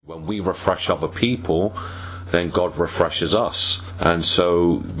When we refresh other people, then God refreshes us. And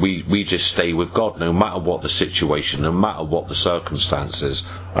so we just stay with God no matter what the situation, no matter what the circumstances.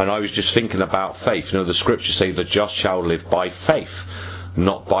 And I was just thinking about faith. The scriptures say the just shall live by faith,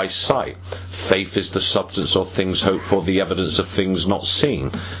 not by sight. Faith is the substance of things hoped for, the evidence of things not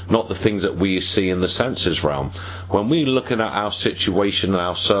seen, not the things that we see in the senses realm. When we're looking at our situation and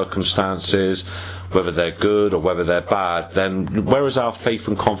our circumstances, whether they're good or whether they're bad, then where is our faith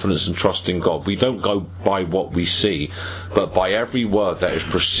and confidence and trust in God? We don't go by what we see, but by every word that is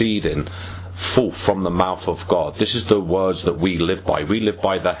proceeding forth from the mouth of God. This is the words that we live by. We live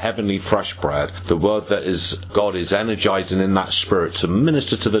by the heavenly fresh bread, the word that is God is energizing in that spirit to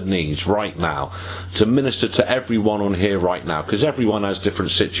minister to the needs right now, to minister to everyone on here right now, because everyone has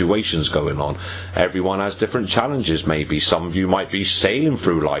different situations going on. Everyone has different challenges maybe. Some of you might be sailing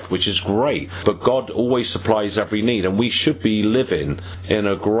through life, which is great, but God always supplies every need, and we should be living in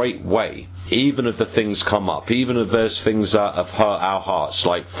a great way. Even if the things come up, even if there's things that have hurt our hearts,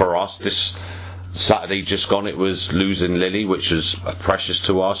 like for us, this Saturday just gone, it was losing Lily, which was precious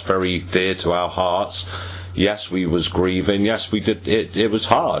to us, very dear to our hearts. Yes, we was grieving. Yes, we did. It was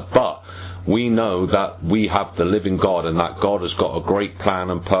hard, but we know that we have the living God, and that God has got a great plan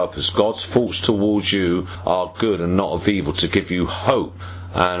and purpose. God's thoughts towards you are good and not of evil, to give you hope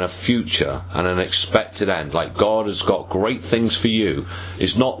and a future and an expected end. Like God has got great things for you.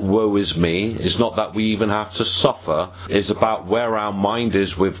 It's not woe is me. It's not that we even have to suffer. It's about where our mind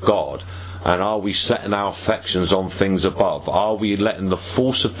is with God. And are we setting our affections on things above? Are we letting the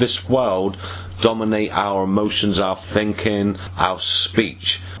force of this world dominate our emotions, our thinking, our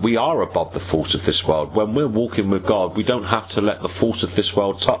speech? We are above the force of this world. When we're walking with God, we don't have to let the force of this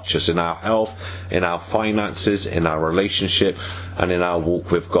world touch us in our health, in our finances, in our relationship, and in our walk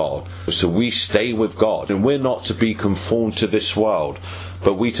with God. So we stay with God, and we're not to be conformed to this world,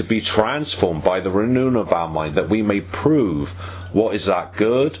 but we to be transformed by the renewing of our mind, that we may prove what is that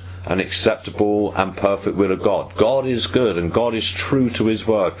good and acceptable and perfect will of God. God is good, and God is true to His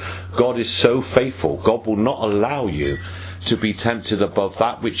word. God is so faithful. God will not allow you to be tempted above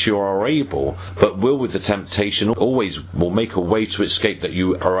that which you are able, but will with the temptation always will make a way to escape, that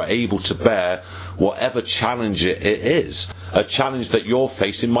you are able to bear whatever challenge it is. A challenge that you're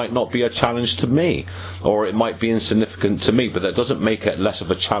facing might not be a challenge to me, or it might be insignificant to me, but that doesn't make it less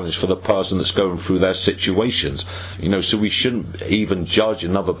of a challenge for the person that's going through their situations. So we shouldn't even judge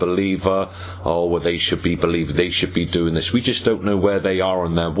another believer, well, they should be believers, they should be doing this. We just don't know where they are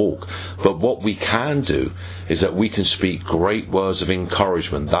in their walk. But what we can do is that we can speak great words of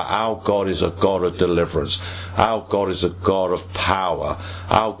encouragement, that our God is a God of deliverance, our God is a God of power,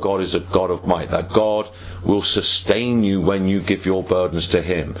 our God is a God of might, that God will sustain you when you give your burdens to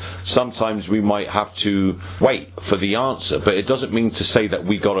Him. Sometimes we might have to wait for the answer, but it doesn't mean to say that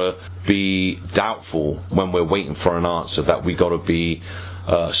we got to be doubtful when we're waiting for an answer, that we got to be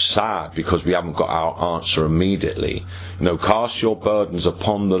sad because we haven't got our answer immediately. Cast your burdens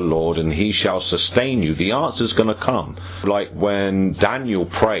upon the Lord, and He shall sustain you. The answer's going to come. Like when Daniel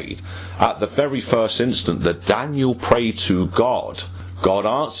prayed, at the very first instant that Daniel prayed to God, God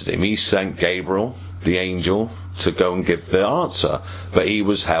answered him. He sent Gabriel, the angel, to go and give the answer, but he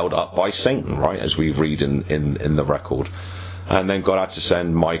was held up by Satan, right, as we read in the record. And then God had to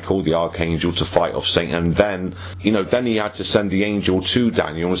send Michael, the archangel, to fight off Satan. And then He had to send the angel to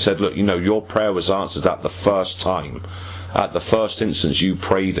Daniel and said, look, your prayer was answered at the first time. At the first instance you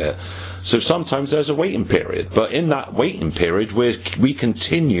prayed it. So sometimes there's a waiting period, but in that waiting period we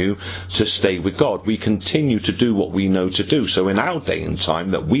continue to stay with God. We continue to do what we know to do. So in our day and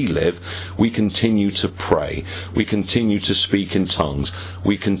time that we live, we continue to pray. We continue to speak in tongues.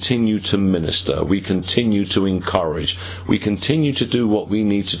 We continue to minister. We continue to encourage. We continue to do what we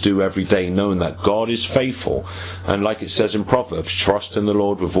need to do every day, knowing that God is faithful. And like it says in Proverbs, trust in the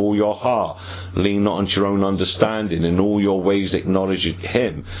Lord with all your heart. Lean not unto your own understanding. In all your ways acknowledge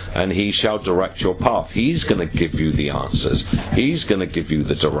Him, and He shall direct your path. He's going to give you the answers. He's going to give you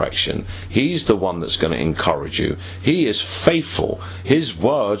the direction. He's the one that's going to encourage you. He is faithful. His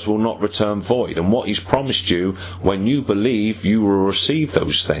words will not return void, and what He's promised you, when you believe, you will receive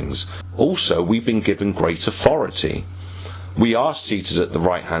those things. Also, we've been given great authority. We are seated at the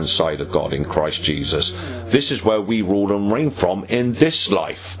right hand side of God in Christ Jesus. This is where we rule and reign from in this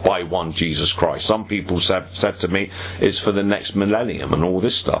life by one Jesus Christ. Some people said to me, it's for the next millennium and all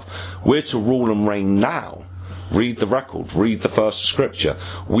this stuff. We're to rule and reign now. Read the record, read the first scripture.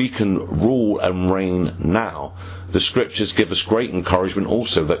 We can rule and reign now. The scriptures give us great encouragement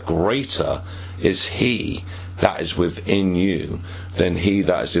also that greater is He that is within you than he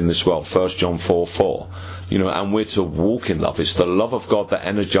that is in this world. 1 John 4:4. and we're to walk in love. It's the love of God that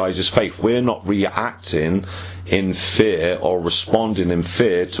energizes faith. We're not reacting in fear or responding in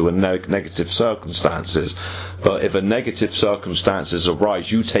fear to a negative circumstances. But if a negative circumstances arise,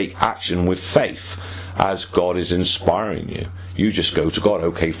 you take action with faith as God is inspiring you. You just go to God,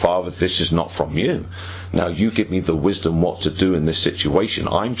 okay, Father, this is not from you. Now you give me the wisdom what to do in this situation.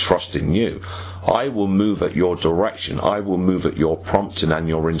 I'm trusting you. I will move at your direction. I will move at your prompting and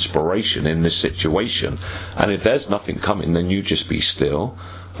your inspiration in this situation. And if there's nothing coming, then you just be still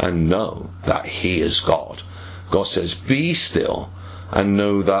and know that He is God. God says, be still and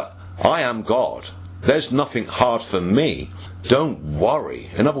know that I am God. There's nothing hard for me. Don't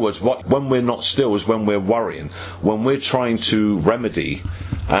worry. In other words, when we're not still is when we're worrying. When we're trying to remedy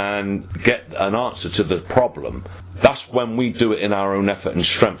and get an answer to the problem, that's when we do it in our own effort and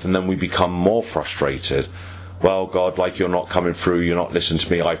strength, and then we become more frustrated. Well, God, you're not coming through, you're not listening to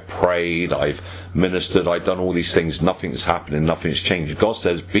me, I've prayed, I've ministered, I've done all these things, nothing's happening, nothing's changing. God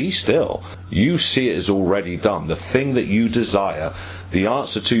says, be still. You see it is already done. The thing that you desire, the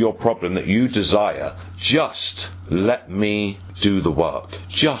answer to your problem that you desire, just let me do the work.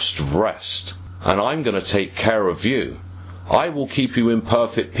 Just rest. And I'm going to take care of you. I will keep you in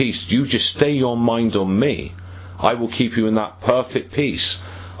perfect peace. You just stay your mind on me. I will keep you in that perfect peace.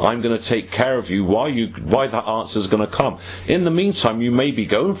 I'm going to take care of you while that answer is going to come. In the meantime, you may be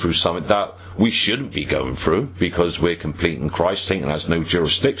going through something that we shouldn't be going through because we're complete in Christ. Satan has no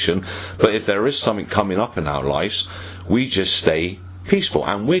jurisdiction. But if there is something coming up in our lives, we just stay peaceful,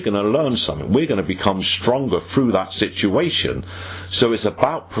 and we're going to learn something. We're going to become stronger through that situation. So it's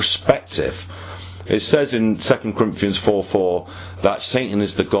about perspective. It says in 2 Corinthians 4:4 that Satan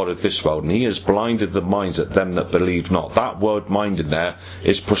is the god of this world, and he has blinded the minds of them that believe not. That word minded there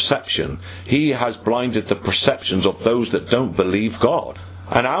is perception. He has blinded the perceptions of those that don't believe God.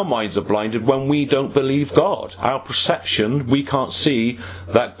 And our minds are blinded when we don't believe God. Our perception, we can't see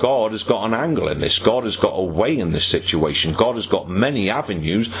that God has got an angle in this. God has got a way in this situation. God has got many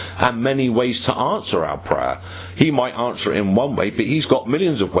avenues and many ways to answer our prayer. He might answer it in one way, but He's got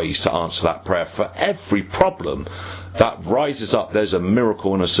millions of ways to answer that prayer. For every problem that rises up, there's a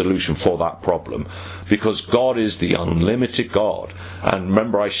miracle and a solution for that problem. Because God is the unlimited God. And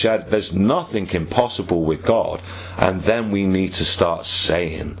remember I shared, there's nothing impossible with God. And then we need to start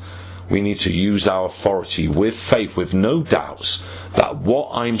saying, we need to use our authority with faith, with no doubts, that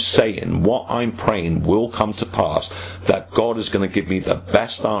what I'm saying, what I'm praying will come to pass, that God is going to give me the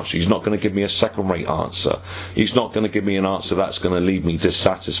best answer. He's not going to give me a second-rate answer. He's not going to give me an answer that's going to leave me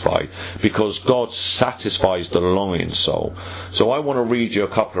dissatisfied, because God satisfies the longing soul. So I want to read you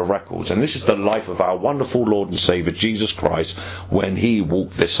a couple of records, and this is the life of our wonderful Lord and Saviour Jesus Christ when He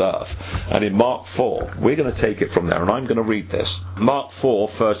walked this earth. And in Mark 4, we're going to take it from there, and I'm going to read this. Mark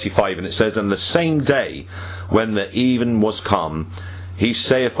 4:35, and it says, "And the same day when the even was come, He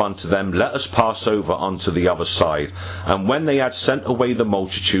saith unto them, Let us pass over unto the other side. And when they had sent away the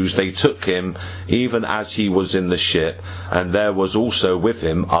multitudes, they took Him, even as He was in the ship, and there was also with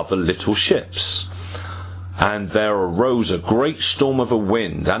Him other little ships. And there arose a great storm of a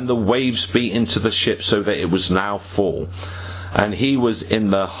wind, and the waves beat into the ship, so that it was now full. And He was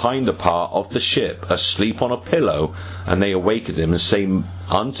in the hinder part of the ship, asleep on a pillow. And they awakened Him, and say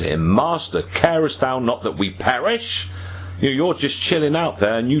unto Him, Master, carest thou not that we perish?" You're just chilling out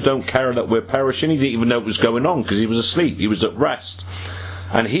there, and you don't care that we're perishing. He didn't even know what was going on, because He was asleep. He was at rest.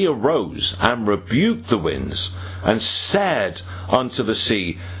 And He arose, and rebuked the winds, and said unto the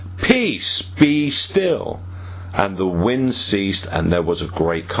sea, Peace, be still. And the wind ceased, and there was a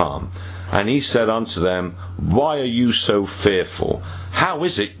great calm. And He said unto them, Why are you so fearful? How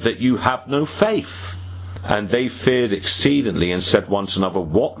is it that you have no faith? And they feared exceedingly, and said one to another,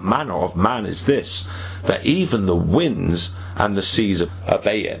 What manner of man is this, that even the winds and the seas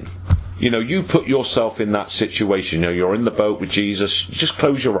obey Him? You put yourself in that situation. You're in the boat with Jesus. Just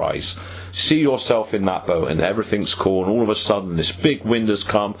close your eyes. See yourself in that boat, and everything's cool, and all of a sudden this big wind has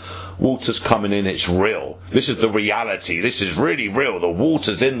come, water's coming in, it's real. This is the reality. This is really real. The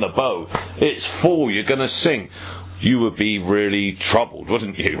water's in the boat. It's full. You're going to sink. You would be really troubled,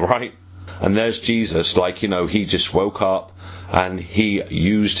 wouldn't you, right? And there's Jesus, He just woke up and He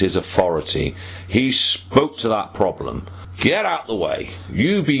used His authority. He spoke to that problem. Get out the way.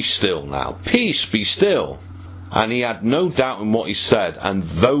 You be still now. Peace, be still. And He had no doubt in what He said,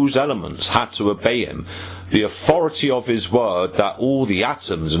 and those elements had to obey Him. the authority of His word, that all the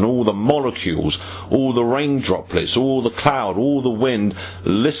atoms and all the molecules, all the rain droplets, all the cloud, all the wind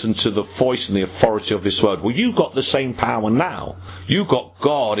listen to the voice and the authority of His word. Well, you've got the same power now. You've got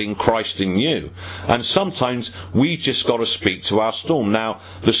God in Christ in you. And sometimes we just got to speak to our storm. Now,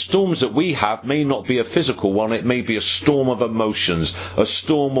 the storms that we have may not be a physical one. It may be a storm of emotions, a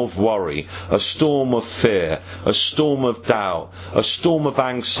storm of worry, a storm of fear, a storm of doubt, a storm of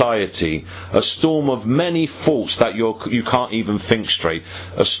anxiety, a storm of many thoughts that you can't even think straight,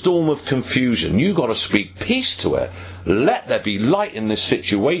 a storm of confusion. You've got to speak peace to it. Let there be light in this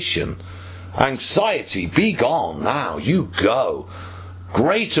situation. Anxiety, be gone now. You go.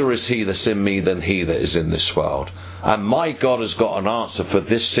 Greater is He that's in me than he that is in this world. And my God has got an answer for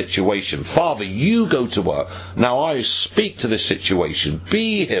this situation. Father, you go to work. Now I speak to this situation.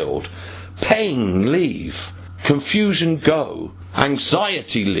 Be healed. Pain, leave. Confusion, go.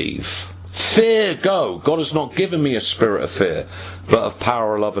 Anxiety, leave. Fear, go. God has not given me a spirit of fear, but of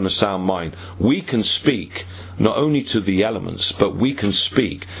power, love, and a sound mind. We can speak not only to the elements, but we can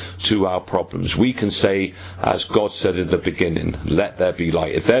speak to our problems. We can say, as God said at the beginning, let there be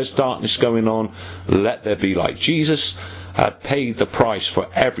light. If there's darkness going on, let there be light. Jesus had paid the price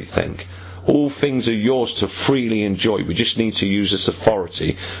for everything. All things are yours to freely enjoy. We just need to use this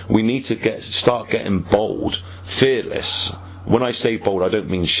authority. We need to start getting bold, fearless. When I say bold, I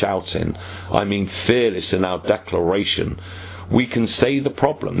don't mean shouting. I mean fearless in our declaration. We can say the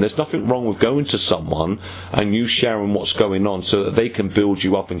problem. There's nothing wrong with going to someone and you sharing what's going on so that they can build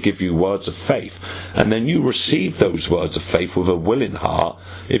you up and give you words of faith. And then you receive those words of faith with a willing heart.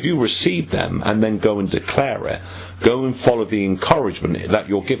 If you receive them and then go and declare it, go and follow the encouragement that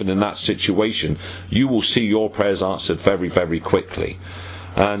you're given in that situation, you will see your prayers answered very, very quickly.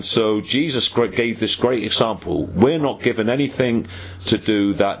 And so Jesus gave this great example. We're not given anything to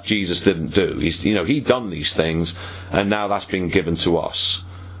do that Jesus didn't do. He'd done these things, and now that's been given to us.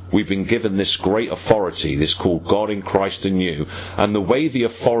 We've been given this great authority, this called God in Christ in you. And the way the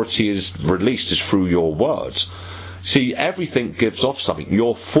authority is released is through your words. See, everything gives off something.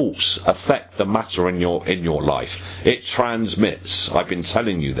 Your thoughts affect the matter in your life. It transmits. I've been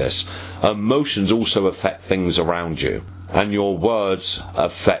telling you this. Emotions also affect things around you. And your words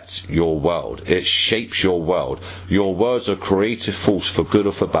affect your world. It shapes your world. Your words are creative force for good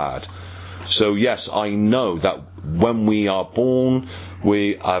or for bad. So yes, I know that when we are born,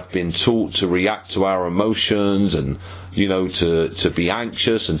 we have been taught to react to our emotions and, to be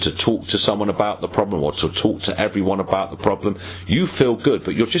anxious and to talk to someone about the problem or to talk to everyone about the problem. You feel good,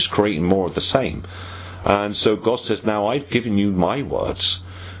 but you're just creating more of the same. And so God says, now I've given you my words.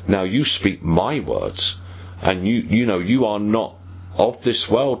 Now you speak my words. And you are not of this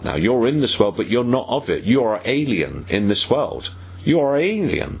world now. You're in this world, but you're not of it. You are alien in this world. You are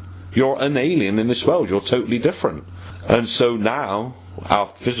alien. You're an alien in this world. You're totally different. And so now,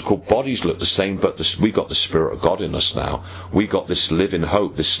 our physical bodies look the same, but we got the Spirit of God in us now. We got this living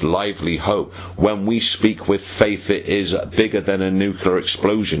hope, this lively hope. When we speak with faith, it is bigger than a nuclear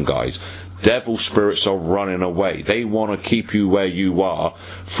explosion, guys. Devil spirits are running away. They want to keep you where you are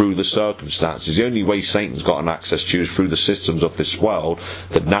through the circumstances. The only way Satan's got an access to you is through the systems of this world,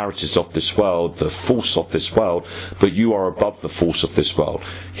 the narratives of this world, the force of this world, but you are above the force of this world.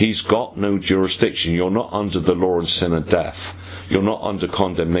 He's got no jurisdiction. You're not under the law of sin and death. You're not under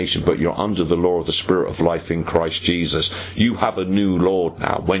condemnation, but you're under the law of the Spirit of life in Christ Jesus. You have a new Lord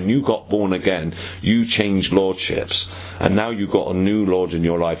now. When you got born again, you changed lordships. And now you've got a new Lord in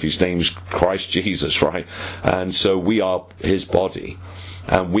your life. His name's Christ Jesus, right? And so we are His body.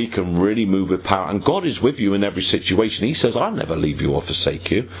 And we can really move with power. And God is with you in every situation. He says, I'll never leave you or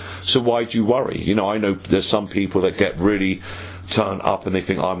forsake you. So why do you worry? I know there's some people that get really turned up and they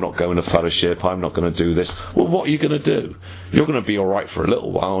think, I'm not going to fellowship, I'm not going to do this. Well, what are you going to do? You're going to be alright for a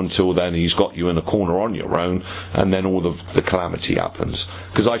little while until then He's got you in a corner on your own, and then all the calamity happens.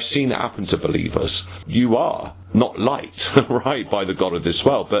 Because I've seen it happen to believers. You are not liked, right, by the God of this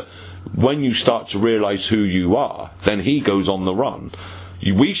world, but when you start to realise who you are, then He goes on the run.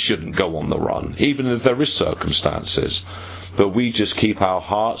 We shouldn't go on the run, even if there is circumstances. But we just keep our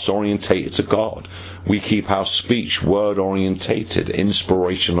hearts orientated to God. We keep our speech word orientated,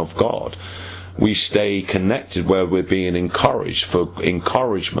 inspiration of God. We stay connected where we're being encouraged for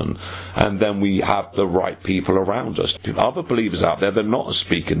encouragement, and then we have the right people around us. Other believers out there, they're not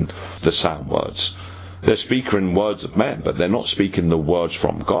speaking the sound words. They're speaking words of men, but they're not speaking the words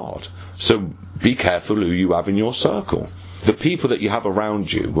from God. So be careful who you have in your circle. The people that you have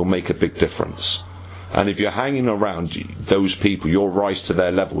around you will make a big difference. And if you're hanging around those people, you'll rise to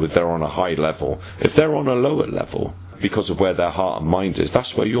their level if they're on a high level. If they're on a lower level, because of where their heart and mind is,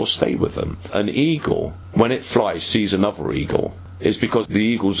 that's where you'll stay with them. An eagle, when it flies, sees another eagle, is because the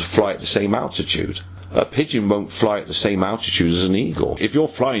eagles fly at the same altitude. A pigeon won't fly at the same altitude as an eagle. If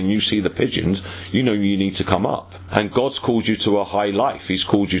you're flying and you see the pigeons, you know you need to come up. And God's called you to a high life. He's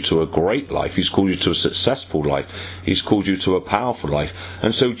called you to a great life. He's called you to a successful life. He's called you to a powerful life.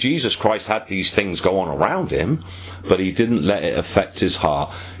 And so Jesus Christ had these things go on around him, but he didn't let it affect his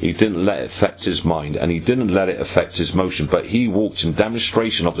heart. He didn't let it affect his mind, and he didn't let it affect his motion. But he walked in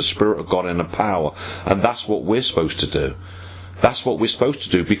demonstration of the Spirit of God and the power. And that's what we're supposed to do. That's what we're supposed to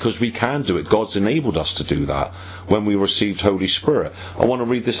do, because we can do it. God's enabled us to do that when we received Holy Spirit. I want to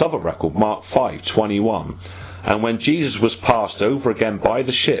read this other record, Mark 5:21. And when Jesus was passed over again by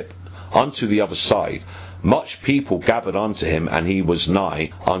the ship unto the other side, much people gathered unto him, and he was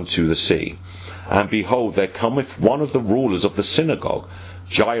nigh unto the sea. And behold, there cometh one of the rulers of the synagogue,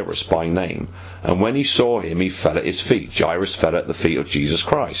 Jairus by name. And when he saw him, he fell at his feet. Jairus fell at the feet of Jesus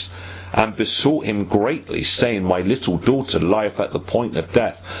Christ, and besought him greatly, saying, My little daughter lieth at the point of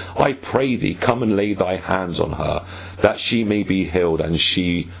death. I pray thee, come and lay thy hands on her, that she may be healed, and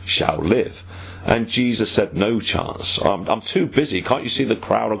she shall live. And Jesus said, No chance. I'm too busy. Can't you see the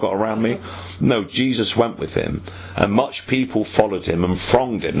crowd I've got around me? No, Jesus went with him, and much people followed him and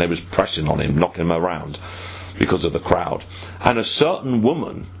thronged him. They was pressing on him, knocking him around because of the crowd. And a certain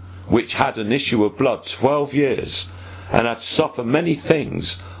woman, which had an issue of blood 12 years, and had suffered many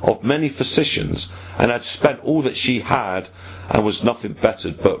things of many physicians, and had spent all that she had, and was nothing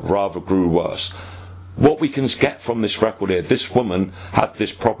bettered, but rather grew worse. What we can get from this record here, this woman had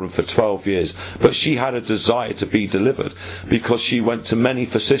this problem for 12 years, but she had a desire to be delivered, because she went to many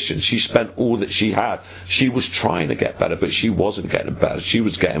physicians. She spent all that she had. She was trying to get better, but she wasn't getting better. She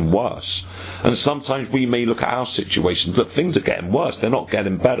was getting worse. And sometimes we may look at our situations, but things are getting worse. They're not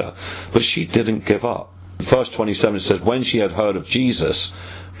getting better. But she didn't give up. Verse 27 says, When she had heard of Jesus,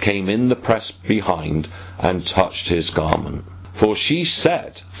 came in the press behind, and touched his garment. For she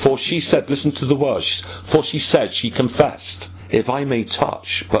said, listen to the words, for she said, she confessed, If I may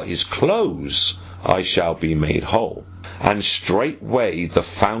touch but his clothes, I shall be made whole. And straightway the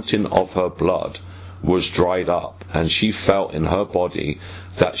fountain of her blood was dried up, and she felt in her body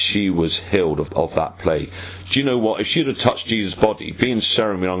that she was healed of that plague. Do you know what? If she'd have touched Jesus' body, being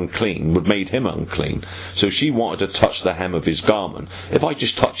ceremonially unclean would have made him unclean. So she wanted to touch the hem of his garment. If I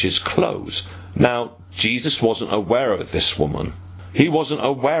just touch his clothes. Now, Jesus wasn't aware of this woman. He wasn't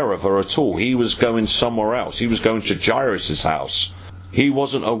aware of her at all. He was going somewhere else. He was going to Jairus' house. He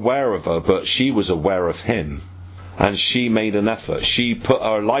wasn't aware of her, but she was aware of him. And she made an effort. She put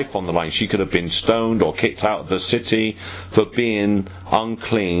her life on the line. She could have been stoned or kicked out of the city for being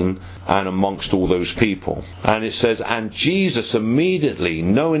unclean and amongst all those people. And it says, And Jesus immediately,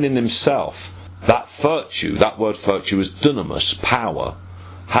 knowing in himself that virtue, that word virtue is dunamis, power,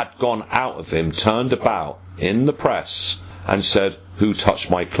 had gone out of him, turned about in the press and said, Who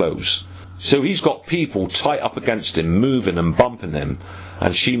touched my clothes? So he's got people tight up against him, moving and bumping him.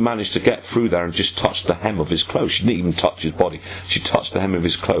 And she managed to get through there and just touch the hem of his clothes. She didn't even touch his body. She touched the hem of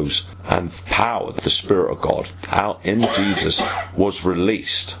his clothes. And power, the Spirit of God, out in Jesus, was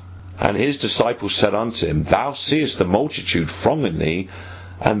released. And his disciples said unto him, Thou seest the multitude thronging thee,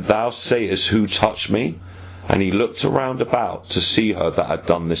 and thou sayest, Who touched me? And he looked around about to see her that had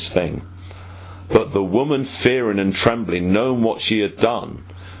done this thing. But the woman, fearing and trembling, knowing what she had done,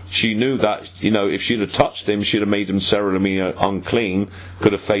 she knew that, if she'd have touched him, she'd have made him ceremonially unclean,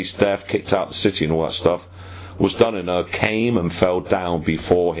 could have faced death, kicked out the city and all that stuff, was done in her, came and fell down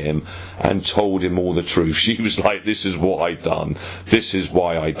before him and told him all the truth. She was like, This is what I done. This is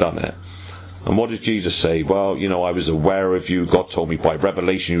why I done it. And what did Jesus say? Well, I was aware of you. God told me by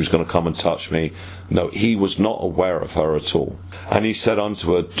revelation he was going to come and touch me. No, he was not aware of her at all. And he said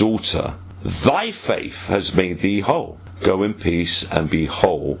unto her, Daughter, thy faith has made thee whole. Go in peace and be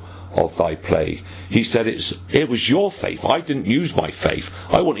whole of thy plague. He said, it was your faith. I didn't use my faith.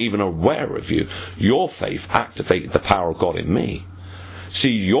 I wasn't even aware of you. Your faith activated the power of God in me. See,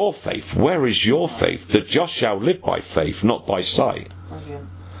 your faith, where is your faith? The just shall live by faith, not by sight. Okay.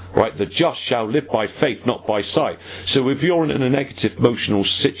 Right, the just shall live by faith, not by sight. So if you're in a negative emotional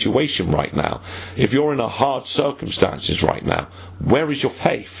situation right now, if you're in a hard circumstances right now, where is your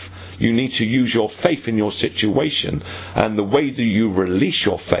faith? You need to use your faith in your situation, and the way that you release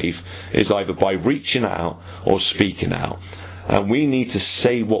your faith is either by reaching out or speaking out. And we need to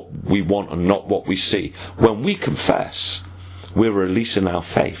say what we want and not what we see. When we confess, we're releasing our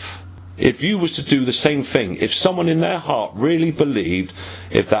faith. If you was to do the same thing, if someone in their heart really believed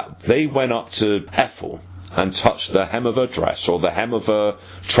if that they went up to Ethel and touch the hem of her dress, or the hem of her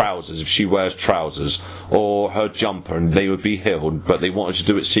trousers if she wears trousers, or her jumper, and they would be healed, but they wanted to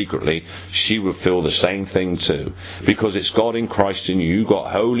do it secretly, she would feel the same thing too. Because it's God in Christ in you. You've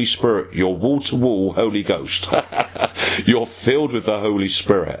got Holy Spirit. You're wall-to-wall Holy Ghost. You're filled with the Holy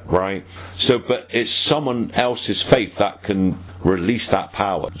Spirit, right? So, but it's someone else's faith that can release that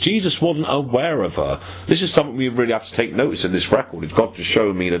power. Jesus wasn't aware of her. This is something we really have to take notice in this record. It's God just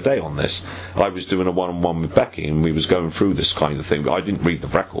showed me today on this. I was doing a one-on-one with Becky, and we was going through this kind of thing. I didn't read the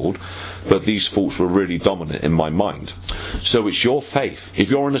record, but these thoughts were really dominant in my mind. So it's your faith. If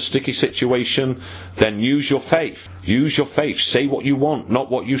you're in a sticky situation, then use your faith. Use your faith. Say what you want, not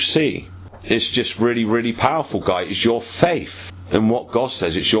what you see. It's just really, really powerful, guys. It's your faith in what God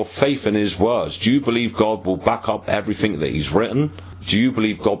says. It's your faith in His words. Do you believe God will back up everything that He's written? Do you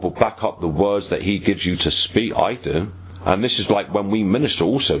believe God will back up the words that He gives you to speak? I do. And this is like when we minister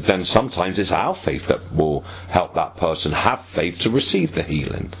also, then sometimes it's our faith that will help that person have faith to receive the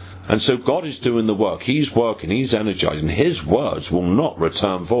healing. And so God is doing the work. He's working. He's energizing. His words will not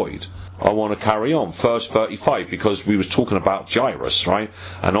return void. I want to carry on. Verse 35, because we was talking about Jairus, right?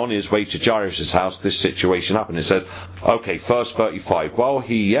 And on his way to Jairus' house, this situation happened. It says, okay, verse 35, while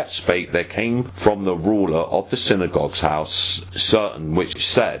he yet spake, there came from the ruler of the synagogue's house certain which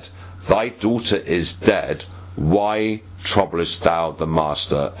said, thy daughter is dead, why troublest thou the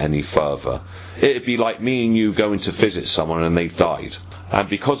master any further? It'd be like me and you going to visit someone and they've died. And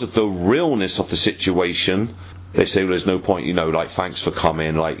because of the realness of the situation, they say, well, there's no point, like, thanks for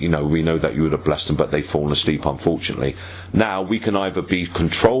coming, like, we know that you would have blessed them, but they've fallen asleep, unfortunately. Now, we can either be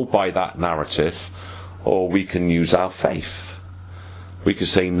controlled by that narrative, or we can use our faith. We can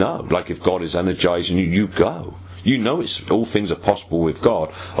say no, like, if God is energizing you, you go. All things are possible with God.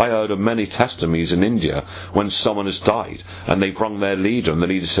 I heard of many testimonies in India when someone has died, and they've rung their leader, and the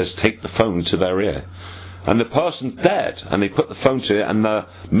leader says, take the phone to their ear. And the person's dead, and they put the phone to it, and the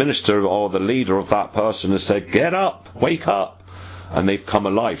minister or the leader of that person has said, get up, wake up. And they've come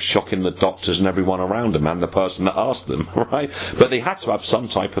alive, shocking the doctors and everyone around them, and the person that asked them, right? But they had to have some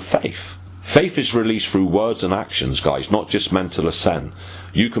type of faith. Faith is released through words and actions, guys, not just mental assent.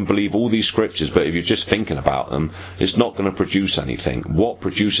 You can believe all these scriptures, but if you're just thinking about them, it's not going to produce anything. What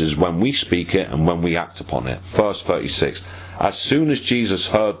produces when we speak it and when we act upon it. Verse 36, as soon as Jesus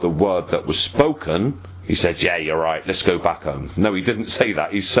heard the word that was spoken, he said, yeah, you're right, let's go back home. No, he didn't say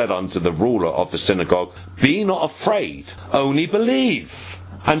that. He said unto the ruler of the synagogue, be not afraid, only believe.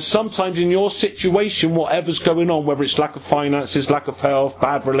 And sometimes in your situation, whatever's going on, whether it's lack of finances, lack of health,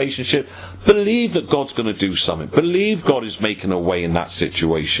 bad relationship, believe that God's going to do something. Believe God is making a way in that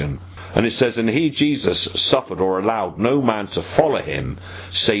situation. And it says, and he, Jesus, suffered or allowed no man to follow him,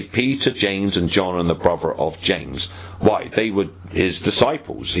 save Peter, James, and John, and the brother of James. Why? They were his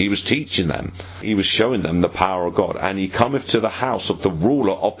disciples. He was teaching them. He was showing them the power of God. And he cometh to the house of the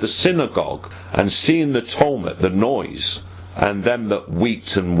ruler of the synagogue, and seeing the tumult, the noise, and them that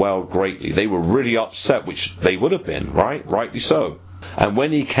wept and wailed greatly. They were really upset, which they would have been, right? Rightly so. And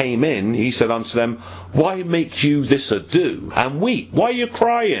when he came in, he said unto them, why make you this ado, and weep? Why are you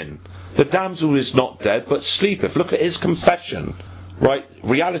crying? The damsel is not dead, but sleepeth. Look at his confession. Right?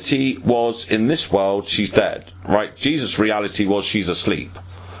 Reality was, in this world, she's dead. Right? Jesus' reality was she's asleep.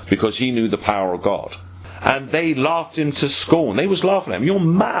 Because he knew the power of God. And they laughed him to scorn. They was laughing at him. You're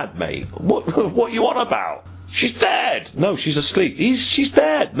mad, mate. What are you on about? She's dead. No, she's asleep. She's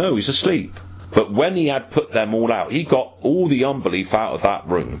dead. No, he's asleep. But when he had put them all out, he got all the unbelief out of that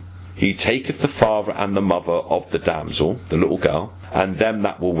room. He taketh the father and the mother of the damsel, the little girl, and them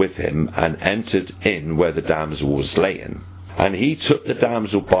that were with him, and entered in where the damsel was layin. And he took the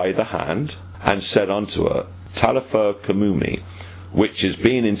damsel by the hand, and said unto her, Talitha cumumi, which is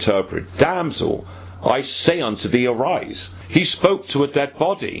being interpreted, damsel, I say unto thee, arise. He spoke to a dead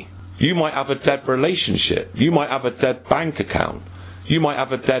body. You might have a dead relationship. You might have a dead bank account. You might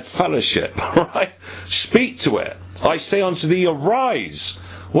have a dead fellowship, right? Speak to it. I say unto thee, arise.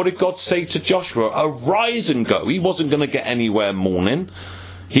 What did God say to Joshua? Arise and go. He wasn't going to get anywhere mourning.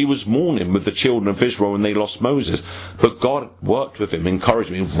 He was mourning with the children of Israel when they lost Moses. But God worked with him, encouraged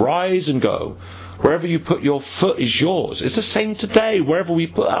him. Rise and go. Wherever you put your foot is yours. It's the same today. Wherever we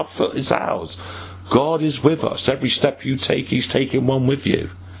put our foot is ours. God is with us. Every step you take, he's taking one with you.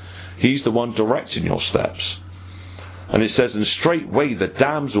 He's the one directing your steps. And it says, and straightway the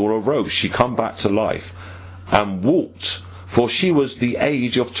damsel arose. She come back to life and walked. For she was the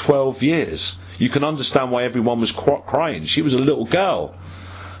age of 12 years. You can understand why everyone was crying. She was a little girl.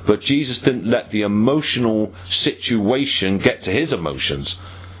 But Jesus didn't let the emotional situation get to his emotions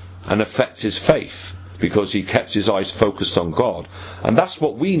and affect his faith. because he kept his eyes focused on God. And that's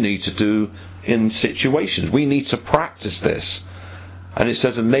what we need to do in situations. We need to practice this. And it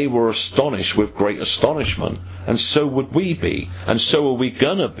says, and they were astonished with great astonishment. And so would we be. And so are we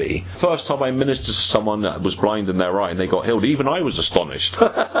gonna be. First time I ministered to someone that was blind in their eye and they got healed, even I was astonished.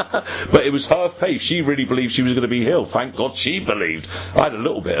 But it was her faith. She really believed she was going to be healed. Thank God she believed. I had a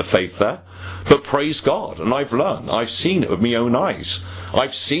little bit of faith there. But praise God. And I've learned. I've seen it with my own eyes.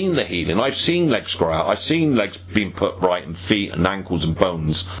 I've seen the healing. I've seen legs grow out. I've seen legs being put right, and feet and ankles and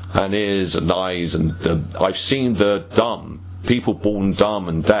bones and ears and eyes. And I've seen the dumb. People born dumb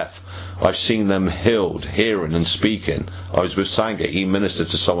and deaf, I've seen them healed, hearing and speaking. I was with Sangha, he ministered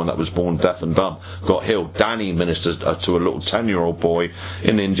to someone that was born deaf and dumb, got healed. Danny ministered to a little 10-year-old boy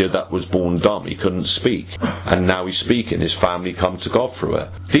in India that was born dumb, he couldn't speak. And now he's speaking, his family come to God through it.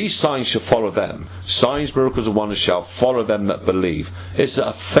 These signs shall follow them. Signs, miracles and wonders shall follow them that believe. It's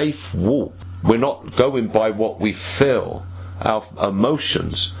a faith walk. We're not going by what we feel, our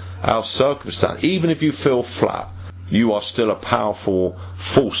emotions, our circumstance. Even if you feel flat, you are still a powerful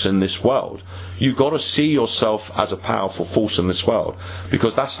force in this world. You've got to see yourself as a powerful force in this world,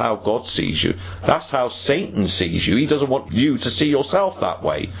 because that's how God sees you. That's how Satan sees you. He doesn't want you to see yourself that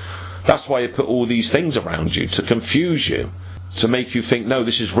way. That's why he put all these things around you, to confuse you, to make you think, no,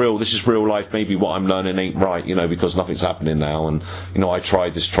 this is real life, maybe what I'm learning ain't right, because nothing's happening now, and I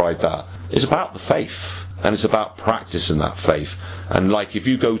tried this, tried that. It's about the faith. And it's about practicing that faith. And like if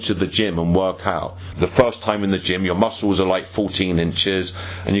you go to the gym and work out, the first time in the gym your muscles are like 14 inches,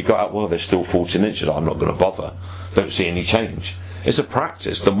 and you go out, well, they're still 14 inches, I'm not going to bother. Don't see any change. It's a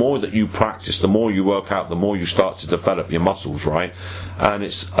practice. The more that you practice, the more you work out, the more you start to develop your muscles, right? And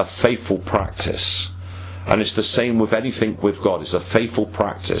it's a faithful practice. And it's the same with anything with God. It's a faithful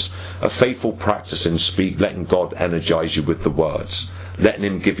practice. A faithful practice in letting God energize you with the words. Letting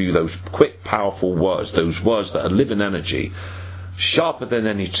him give you those quick, powerful words. Those words that are living energy. Sharper than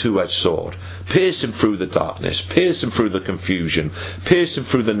any two-edged sword. Piercing through the darkness. Piercing through the confusion. Piercing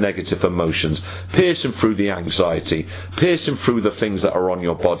through the negative emotions. Piercing through the anxiety. Piercing through the things that are on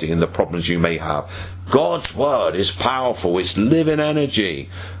your body and the problems you may have. God's word is powerful. It's living energy.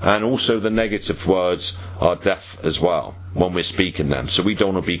 And also the negative words are death as well when we're speaking them. So we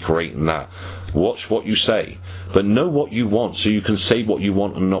don't want to be creating that. Watch what you say. But know what you want so you can say what you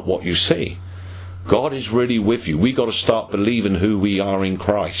want and not what you see. God is really with you. We've got to start believing who we are in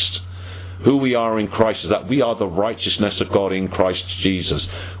Christ. Who we are in Christ is that we are the righteousness of God in Christ Jesus.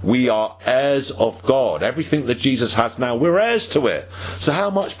 We are heirs of God. Everything that Jesus has now, we're heirs to it. So how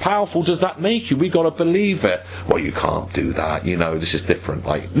much powerful does that make you? We've got to believe it. Well, you can't do that. This is different.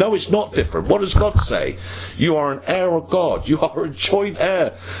 No, it's not different. What does God say? You are an heir of God. You are a joint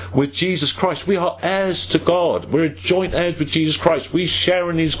heir with Jesus Christ. We are heirs to God. We're joint heirs with Jesus Christ. We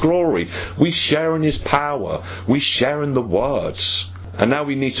share in his glory. We share in his power. We share in the words. And now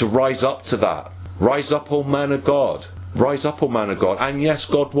we need to rise up to that. Rise up, O man of God. Rise up, O man of God. And yes,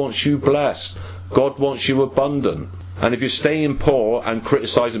 God wants you blessed. God wants you abundant. And if you're staying poor and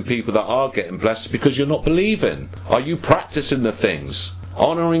criticising people that are getting blessed, it's because you're not believing. Are you practicing the things?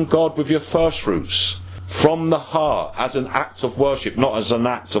 Honouring God with your first fruits. From the heart, as an act of worship, not as an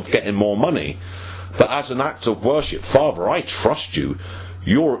act of getting more money, but as an act of worship. Father, I trust you.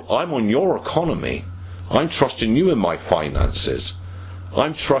 I'm on your economy. I'm trusting you in my finances.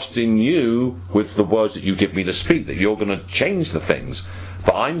 I'm trusting you with the words that you give me to speak, that you're going to change the things.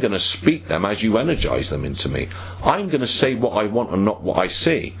 But I'm going to speak them as you energize them into me. I'm going to say what I want and not what I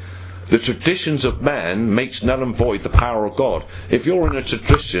see. The traditions of man makes null and void the power of God. If you're in a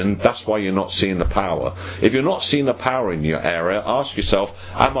tradition, that's why you're not seeing the power. If you're not seeing the power in your area, ask yourself,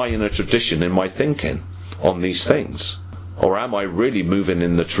 am I in a tradition in my thinking on these things? Or am I really moving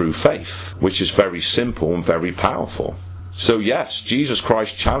in the true faith, which is very simple and very powerful? So yes, Jesus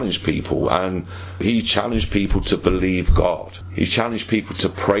Christ challenged people, and he challenged people to believe God. He challenged people to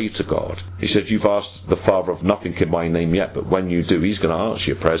pray to God. He said, you've asked the Father of nothing in my name yet, but when you do, he's going to answer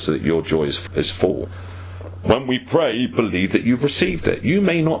your prayer so that your joy is full. When we pray, believe that you've received it. You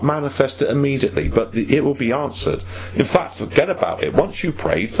may not manifest it immediately, but it will be answered. In fact, forget about it. Once you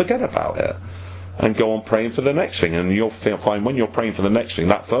prayed, forget about it. And go on praying for the next thing, and you'll find when you're praying for the next thing,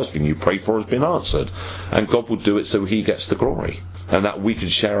 that first thing you prayed for has been answered, and God will do it so he gets the glory, and that we can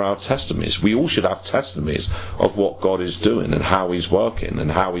share our testimonies. We all should have testimonies of what God is doing and how he's working and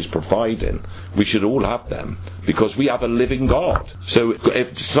how he's providing. We should all have them, because we have a living God. So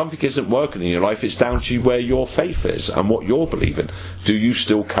if something isn't working in your life, it's down to where your faith is and what you're believing. Do you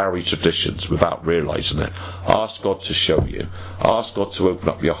still carry traditions without realizing it? Ask God to show you. Ask God to open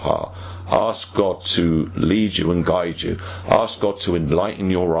up your heart. Ask God to lead you and guide you. Ask God to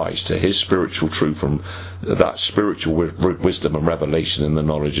enlighten your eyes to His spiritual truth and that spiritual wisdom and revelation in the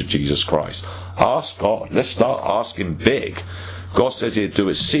knowledge of Jesus Christ. Ask God. Let's start asking big. God says He'll do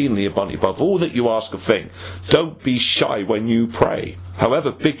exceedingly abundantly above all that you ask or think. Don't be shy when you pray.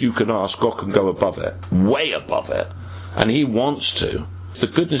 However big you can ask, God can go above it, way above it, and He wants to. The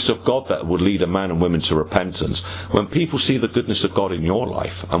goodness of God that would lead a man and women to repentance. When people see the goodness of God in your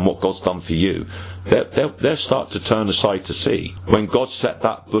life and what God's done for you, they'll start to turn aside to see. When God set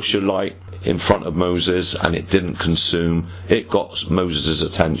that bush of light in front of Moses and it didn't consume, it got Moses'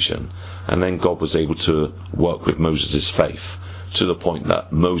 attention. And then God was able to work with Moses' faith to the point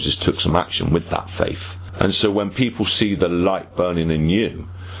that Moses took some action with that faith. And so when people see the light burning in you,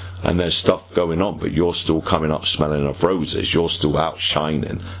 and there's stuff going on, but you're still coming up smelling of roses, you're still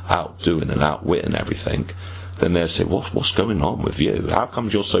outshining, outdoing and outwitting everything, then they'll say, what's going on with you? How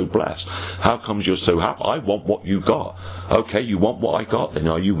comes you're so blessed? How comes you're so happy? I want what you got. Okay, you want what I got, then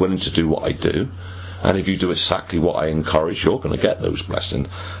are you willing to do what I do? And if you do exactly what I encourage, you're going to get those blessings,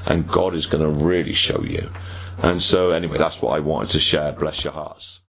 and God is going to really show you. And so anyway, that's what I wanted to share. Bless your hearts.